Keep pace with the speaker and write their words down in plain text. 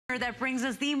that brings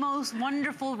us the most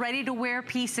wonderful ready-to-wear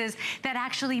pieces that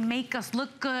actually make us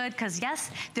look good, because yes,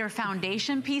 they're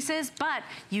foundation pieces, but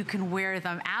you can wear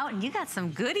them out, and you got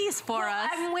some goodies for us.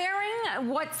 I'm wearing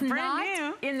what's not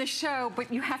new in the show,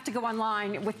 but you have to go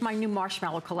online with my new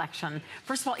marshmallow collection.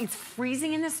 First of all, it's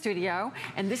freezing in the studio,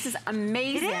 and this is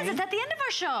amazing. It is. It's at the end of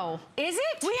our show. Is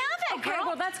it? We have it, okay,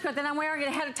 girl. well, that's good. Then I'm wearing it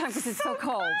ahead of time because it's so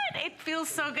cold. Good. It feels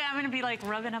so good. I'm going to be like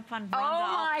rubbing up on Rhonda. Oh,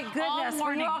 my goodness.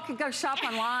 We all could go shop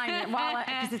online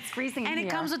because it's freezing in here. And it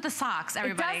comes with the socks,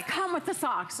 everybody. It does come with the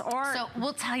socks. So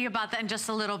we'll tell you about that in just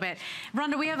a little bit.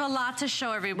 Rhonda, we have a lot to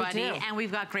show everybody, and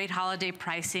we've got great holiday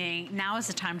pricing. Now is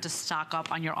the time to stock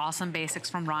up on your awesome basics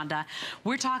from Rhonda.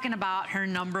 We're talking about her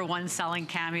 #1 selling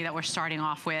cami that we're starting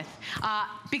off with.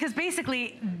 Because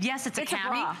basically, yes, it's a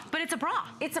cami, but it's a bra.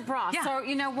 It's a bra. Yeah. So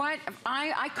you know what?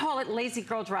 I call it lazy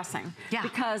girl dressing. Yeah.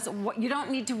 Because you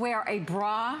don't need to wear a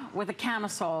bra with a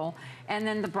camisole and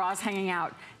then the bra's hanging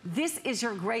out. This is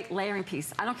your great layering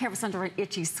piece. I don't care if it's under an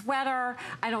itchy sweater.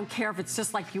 I don't care if it's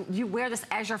just like you wear this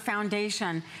as your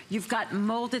foundation. You've got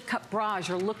molded cut bras.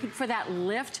 You're looking for that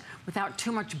lift without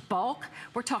too much bulk.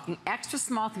 We're talking extra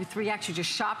small through 3X. You just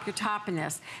shop your top in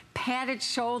this. Padded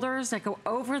shoulders that go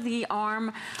over the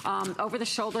arm, over the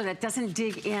shoulder, that doesn't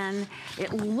dig in.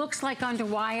 It looks like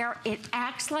underwire. It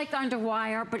acts like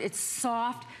underwire, but it's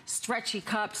soft, stretchy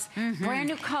cups. Brand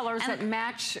new colors that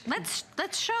match.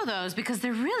 Let's show those because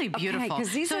they're really beautiful.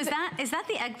 Okay, so is that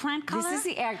the eggplant color? This is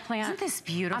the eggplant. Isn't this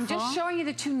beautiful? I'm just showing you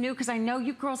the two new because I know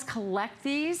you girls collect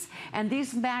these, and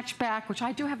these match back, which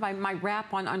I do have my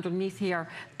wrap on underneath here,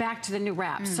 back to the new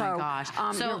wrap. Oh my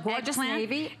gosh. So your gorgeous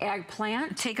navy,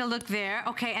 eggplant. Take a look there.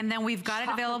 Okay, and then we've got it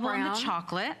available in the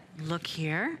chocolate. Look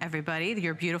here, everybody,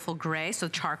 your beautiful gray, so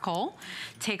charcoal.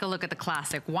 Take a look at the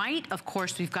classic white. Of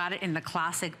course, we've got it in the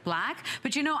classic black.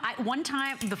 But you know, one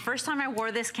time, the first time I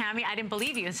wore this cami, I didn't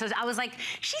believe you. So I was like,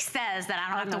 she says that I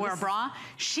don't have to wear a bra.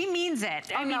 She means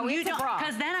it. I mean, you don't,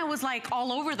 because then I was like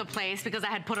all over the place because I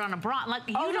had put on a bra. Like,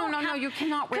 no, you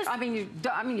cannot wear. I mean,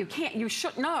 you can't. You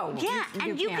should know. Yeah,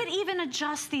 and you could even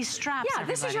adjust these straps. Yeah,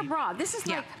 this is your bra. This is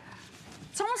like,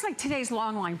 it's almost like today's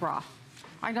long line bra.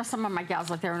 I know some of my gals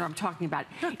out there know what I'm talking about.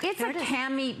 Look, it's a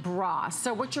cami bra.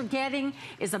 So what you're getting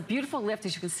is a beautiful lift,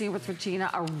 as you can see with Regina,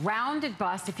 a rounded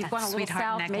bust. If you've gone a little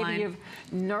south, maybe you've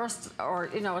nursed, or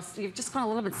you've just gone a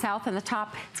little bit south in the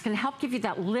top, it's gonna help give you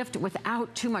that lift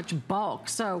without too much bulk.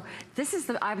 So this is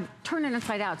I've turned it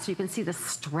inside out so you can see the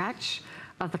stretch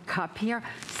of the cup here.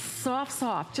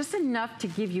 Soft, just enough to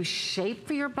give you shape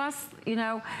for your bust, it's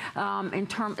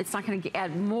not gonna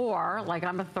add more, like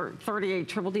I'm a 38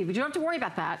 triple D, but you don't have to worry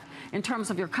about that in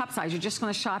terms of your cup size. You're just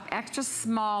gonna shop extra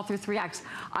small through 3X.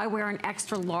 I wear an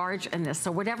extra large in this,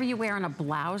 so whatever you wear in a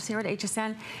blouse here at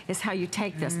HSN is how you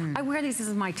take this. I wear these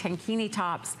as my tankini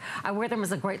tops. I wear them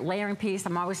as a great layering piece.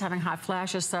 I'm always having hot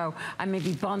flashes, so I may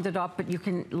be bundled up, but you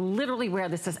can literally wear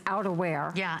this as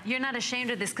outerwear. Yeah, you're not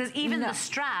ashamed of this, because even the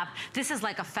strap, this is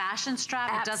like a fashion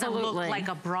strap. It doesn't look like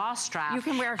a bra strap. You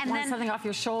can wear something off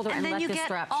your shoulder and let the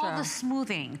strap show. And then you get all the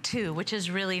smoothing too, which is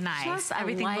really nice. Just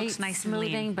everything looks nice and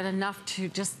lean. But enough to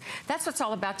that's what it's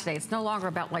all about today. It's no longer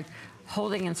about like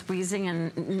holding and squeezing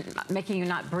and making you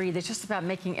not breathe. It's just about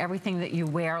making everything that you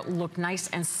wear look nice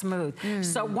and smooth.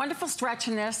 So wonderful stretch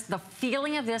in this. The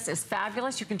feeling of this is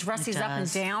fabulous. You can dress these up and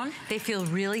down. They feel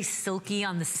really silky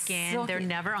on the skin. They're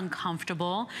never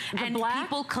uncomfortable. And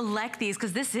people collect these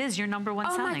because this is your #1 selling.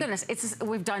 Oh my goodness.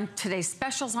 We've done today's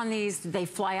specials on these. They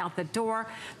fly out the door.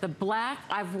 The black,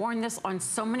 I've worn this on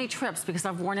so many trips because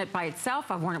I've worn it by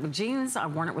itself. I've worn it with jeans.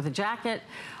 I've worn it with a jacket.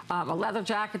 A leather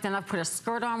jacket, then I've put a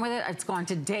skirt on with it. It's gone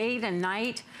to date and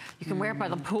night. You can wear it by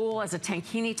the pool as a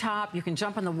tankini top. You can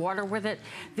jump in the water with it.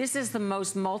 This is the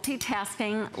most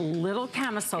multitasking little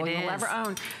camisole you'll ever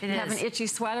own. You have an itchy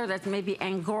sweater that's maybe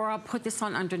Angora, put this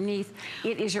on underneath.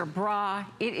 It is your bra.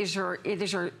 It is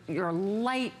your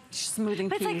light smoothing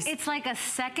piece. It's like a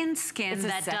second skin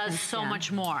that does so much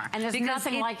more. And there's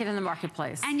nothing like it in the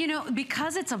marketplace. And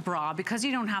because it's a bra, because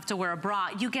you don't have to wear a bra,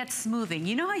 you get smoothing.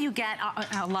 You know how you get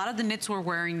a lot of the knits we're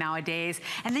wearing nowadays,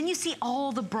 and then you see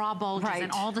all the bra bulges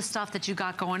and all the stuff that you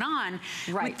got going on.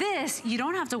 With this, you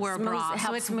don't have to wear a bra,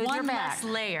 so it's one less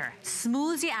layer.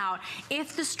 Smooths you out.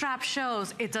 If the strap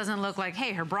shows, it doesn't look like,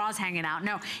 hey, her bra's hanging out.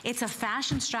 No, it's a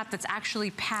fashion strap that's actually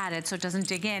padded so it doesn't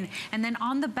dig in. And then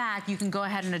on the back, you can go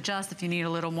ahead and adjust if you need a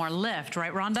little more lift,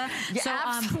 right, Rhonda? Yeah, so,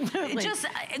 absolutely. Just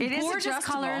gorgeous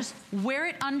colors. Wear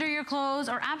it under your clothes,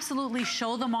 or absolutely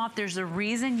show them off. There's a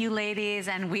reason you ladies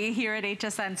and we here at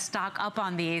HSN stock up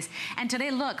on these. And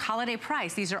today, look, holiday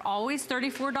price. These are always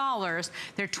 $34.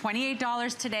 They're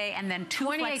 $28 today, and then two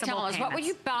flexible payments. What would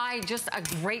you buy just a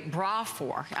great bra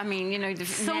for? I mean, you know,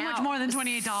 so much more than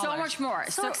 $28. So much more.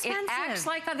 So expensive. It acts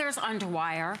like there's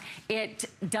underwire. It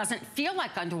doesn't feel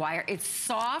like underwire. It's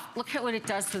soft. Look at what it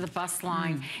does to the bust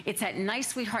line. It's that nice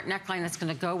sweetheart neckline that's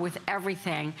going to go with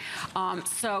everything.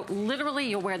 So literally,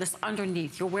 you'll wear this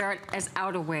underneath. You'll wear it as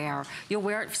outerwear. You'll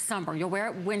wear it summer. You'll wear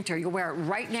it winter. You'll wear it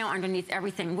right now underneath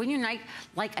everything. Wouldn't you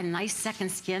like a nice second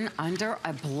skin under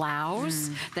a blouse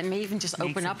that may even just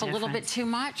open up a little bit too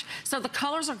much? So the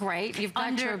colors are great. You've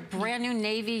got your brand new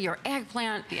navy, your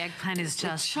eggplant. The eggplant is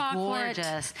just chocolate,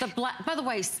 gorgeous. The black, by the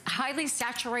way, highly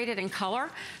saturated in color.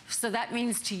 So that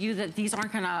means to you that these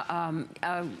aren't gonna,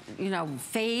 you know,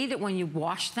 fade when you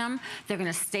wash them. They're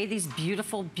gonna stay these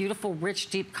beautiful, beautiful, rich,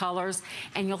 deep colors.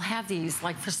 And you'll have these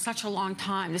like for such a long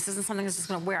time. This isn't something that's just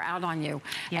gonna wear out on you.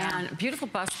 Yeah. And beautiful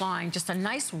bust line, just a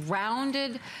nice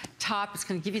rounded top. It's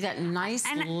gonna give you that nice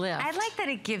lift. I like that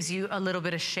it gives you a little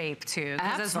bit of shape too.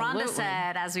 Because as Rhonda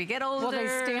said, as we get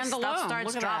older, stuff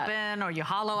starts dropping or you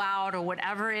hollow out or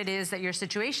whatever it is that your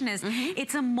situation is.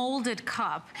 It's a molded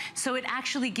cup. So it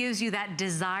actually gives you that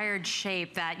desired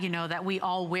shape that, you know, that we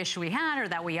all wish we had or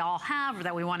that we all have or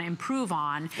that we want to improve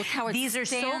on. Look how it These are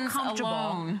so comfortable.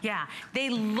 Alone. Yeah. They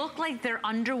look like they're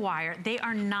underwire. They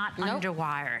are not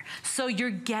underwire. So you're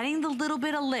getting the little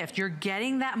bit of lift. You're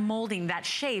getting that molding, that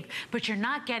shape, but you're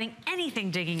not getting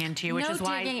anything digging into you, which is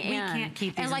why we can't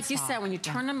keep these. And like you said, when you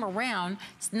turn them around,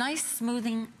 it's nice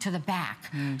smoothing to the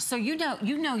back. So you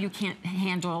know you can't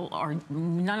handle, or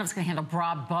none of us can handle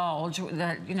bra bulge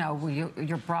that, you know,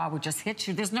 your bra would just hit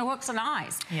you. There's no hooks and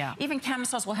eyes. Yeah. Even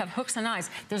camisoles will have hooks and eyes.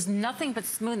 There's nothing but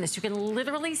smoothness. You can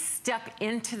literally step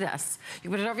into this. You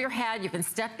put it over your head, you can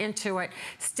step into it.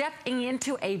 Stepping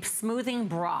into a smoothing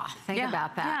bra. Think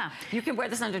about that. Yeah. You can wear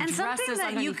this under dresses, something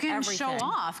that you can everything. show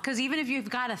off, because even if you've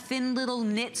got a thin little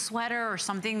knit sweater or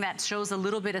something that shows a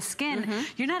little bit of skin,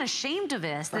 you're not ashamed of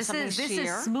this. This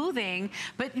is smoothing,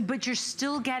 but you're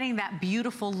still getting that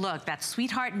beautiful look, that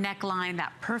sweetheart neckline,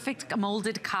 that perfect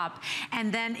molded cup,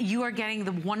 and then you are getting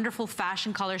the wonderful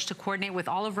fashion colors to coordinate with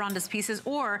all of Rhonda's pieces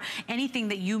or anything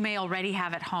that you may already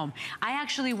have at home. I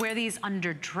actually wear these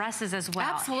under dresses as well.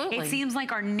 Absolutely. It seems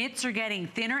like our knits are getting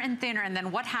thinner and thinner, and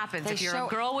then what happens? If you're a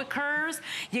girl with curves,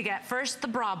 you get first the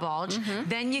bra bulge,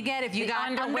 then you get, if you got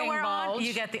underwear on,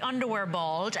 you get the underwear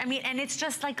bulge. I mean, and it's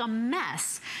just like a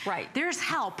mess. Right. There's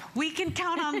help. We can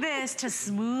count on this to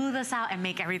smooth us out and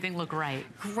make everything look right.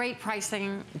 Great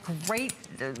pricing, great.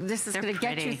 This is going to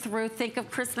get you through. Think of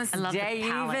Christmas Day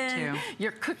even.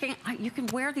 You're cooking. You can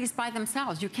wear these by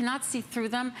themselves. You cannot see through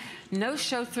them. No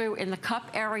show through in the cup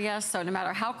area. So no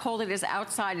matter how cold it is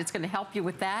outside, it's going to help you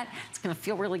with that. It's going to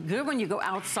feel really good when you go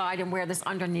outside and wear this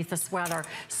underneath the sweater.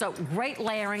 So great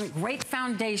layering, great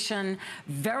foundation,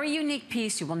 very unique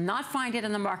piece. You will not find it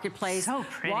in the marketplace. So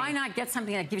pretty. Why not get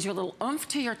something that gives you a little oomph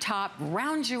to your top,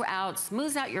 rounds you out,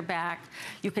 smooths out your back.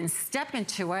 You can step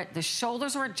into it. The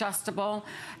shoulders are adjustable,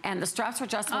 and the straps are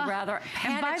adjustable, rather.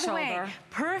 And by the way,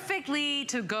 perfectly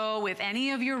to go with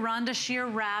any of your Rhonda Shear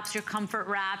wraps, your comfort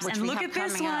wraps. And look at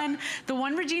this one. The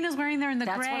one Regina's wearing there in the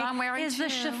gray. That's what I'm wearing is the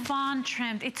chiffon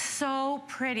trimmed. It's so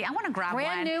pretty. I want to grab one.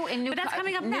 Brand new and new. But that's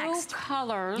coming up next. New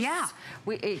colors. Yeah.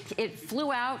 It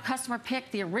flew out. Customer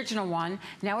picked the original one.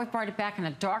 Now we've brought it back in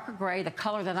a darker gray, the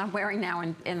color that I'm wearing now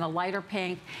in the lighter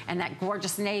pink, and that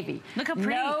gorgeous navy. Look how pretty.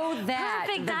 Know that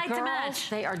perfect the dyed girls, to match.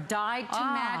 They are dyed to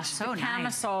match so the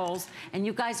camisoles, and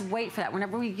you guys wait for that.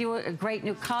 Whenever we do a great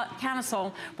new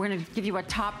camisole, we're going to give you a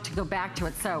top to go back to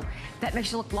it. So that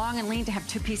makes you look long and lean to have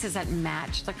two pieces that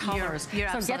match the colors. You're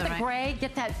so get the gray,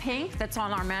 get that pink that's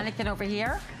on our mannequin over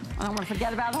here. I don't want to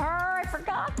forget about her. I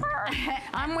forgot her.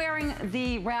 I'm wearing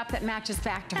the wrap that matches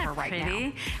back to her right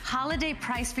now. Holiday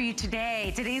price for you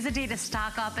today. Today's a day to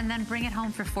stock up and then bring it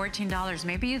home for $14.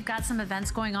 Maybe you've got some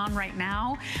events going on right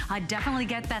now. Definitely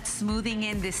get that smoothing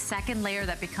in, this second layer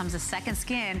that becomes a second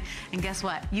skin. And guess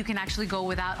what? You can actually go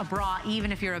without a bra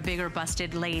even if you're a bigger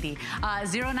busted lady.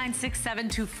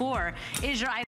 096724 is your item.